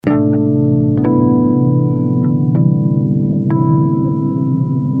I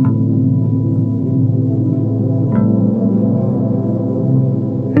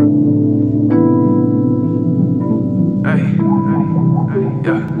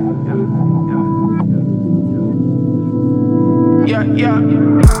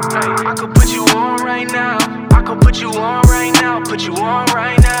could put you on right now. I could put you on right now. Put you on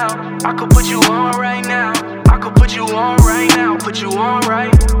right now. I could put you on right now. I could put you on right now. Put you on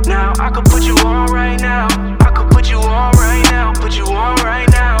right now. I could put you on right now. I could put you on right now. Put you on right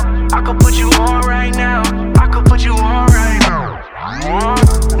now. I could put you on right now. I could put you on right now.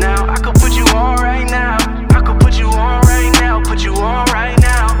 Now I could put you on right now. I could put you on right now. Put you on right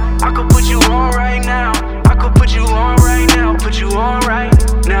now. I could put you on right now. I could put you on right now. Put you on right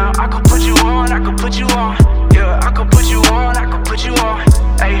now. I could put you on. I could put you on. Yeah, I could put you on. I could put you on.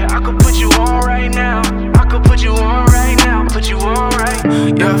 Hey, I could put you on right now. I could put you on right now. Put you on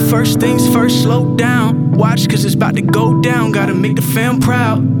right. Yeah, first things first, slow down. Watch, cause it's about to go down. Gotta make the fam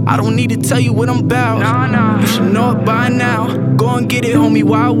proud. I don't need to tell you what I'm about. Nah. You should know it by now. Go and get it, homie,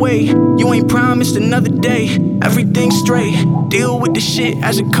 why wait? You ain't promised another day. Everything's straight. Deal with the shit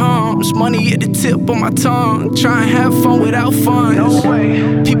as it comes. Money at the tip of my tongue. Try and have fun without funds. No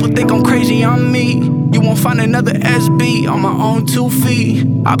way. People think I'm crazy, I'm me. You won't find another SB on my own 2 feet.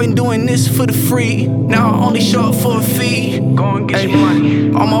 I've been doing this for the free. Now I only show up for a fee. Go and get your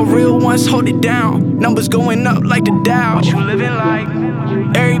money. All my real ones hold it down. Numbers going up like the Dow. What you living like?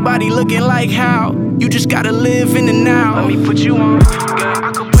 Everybody looking like how. You just gotta live in the now. Let me put you on. Yeah,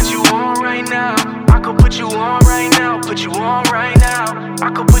 I could put you on right now. I could put you on right now. Put you on right now. I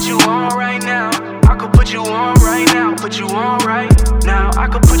could put you on right now. I could put you on right now. Put you on right now. I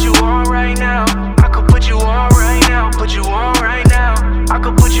could put you on right now. I could put you on right now. Put you on right now. I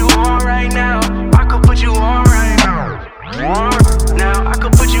could put you on right now. I could put you on right now. Now I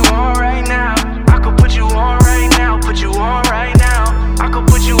could put you on right now. I could put you on right now. Put you on right now. I could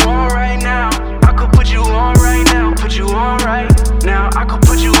put you on right now. I could put you on right now. Put you on right now. I could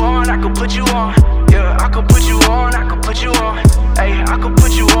put you on. I could put you on. Yeah, I could put you on. I could put you on. Hey, I could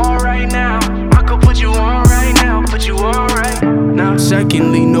put you on right now. I could put you on right now. Put you on right now.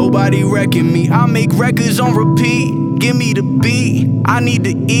 Secondly, nobody wrecking me. I make records on repeat. Give me the beat, I need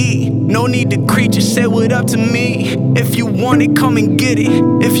to eat. No need to creep, just say what up to me. If you want it, come and get it.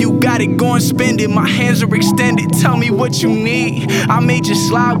 If you got it, go and spend it. My hands are extended, tell me what you need. I may just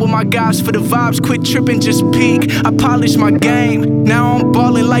slide with my guys for the vibes. Quit tripping, just peek. I polish my game. Now I'm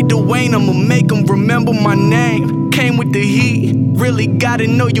ballin' like Dwayne. I'ma make them remember my name. Came with the heat. Really gotta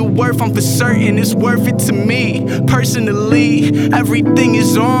know your worth, I'm for certain it's worth it to me. Personally, everything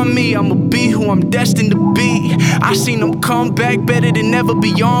is on me. I'ma be who I'm destined to be. I seen them come back better than ever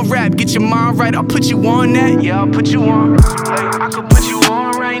beyond rap. Get your mind right, I'll put you on that. Yeah, I'll put you on. I could put you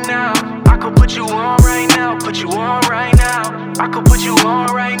on right now. I could put you on right now. Put you on right now. I could put you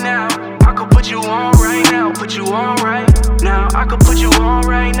on right now. I could put you on right now. Put you on right now. I could put you on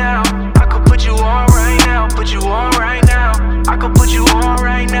right now. I could put you on right now. Put you on right now. I could put you on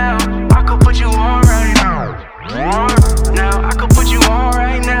right now. I could put you on right now. Now I could put you on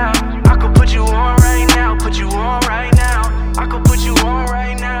right now. I could put you on right now. Put you on right now. I could put you on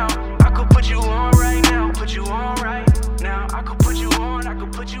right now. I could put you on right now. Put you on right now. I could put you on. I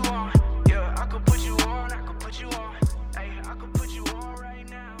could put you on. Yeah, I could put you on. I could put you on. Hey, I could.